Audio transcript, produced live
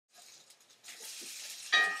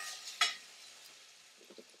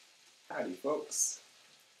Howdy, folks.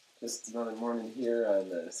 Just another morning here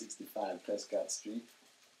on 65 Prescott Street.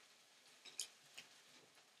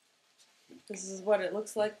 This is what it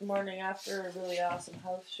looks like the morning after a really awesome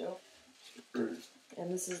house show.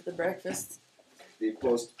 And this is the breakfast. The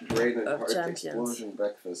post-Braden Of Park champions. Explosion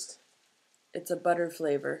breakfast. It's a butter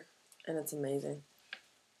flavor, and it's amazing.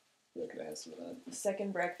 Look, I have some of that. The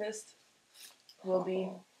second breakfast will be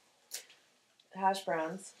hash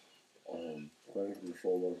browns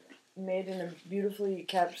made in a beautifully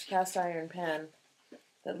cast iron pan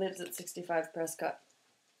that lives at 65 Prescott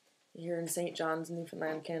here in St. John's,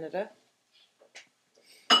 Newfoundland, Canada.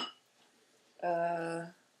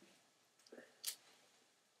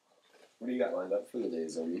 What do you got lined up for the day,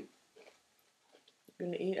 Zoe?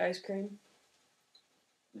 Gonna eat ice cream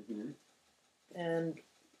Mm-hmm. and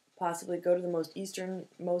possibly go to the most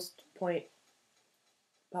easternmost point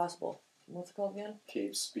possible. What's it called again?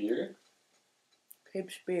 Cape Spear? Cape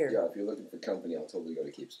Spear. Yeah, if you're looking for company, I'll totally go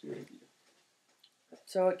to Cape Spear with you.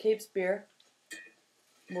 So at Cape Spear,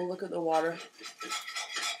 we'll look at the water.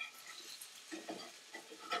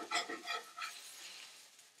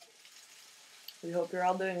 We hope you're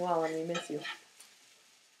all doing well and we miss you.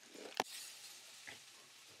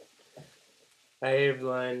 Hi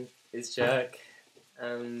everyone, it's Jack.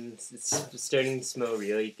 It's starting to smell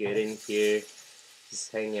really good in here.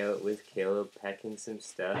 Just hanging out with Caleb, packing some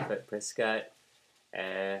stuff at Prescott.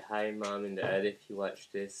 Hi Mom and Dad, if you watch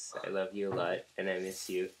this, I love you a lot and I miss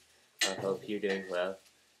you. I hope you're doing well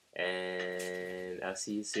and I'll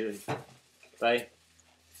see you soon. Bye.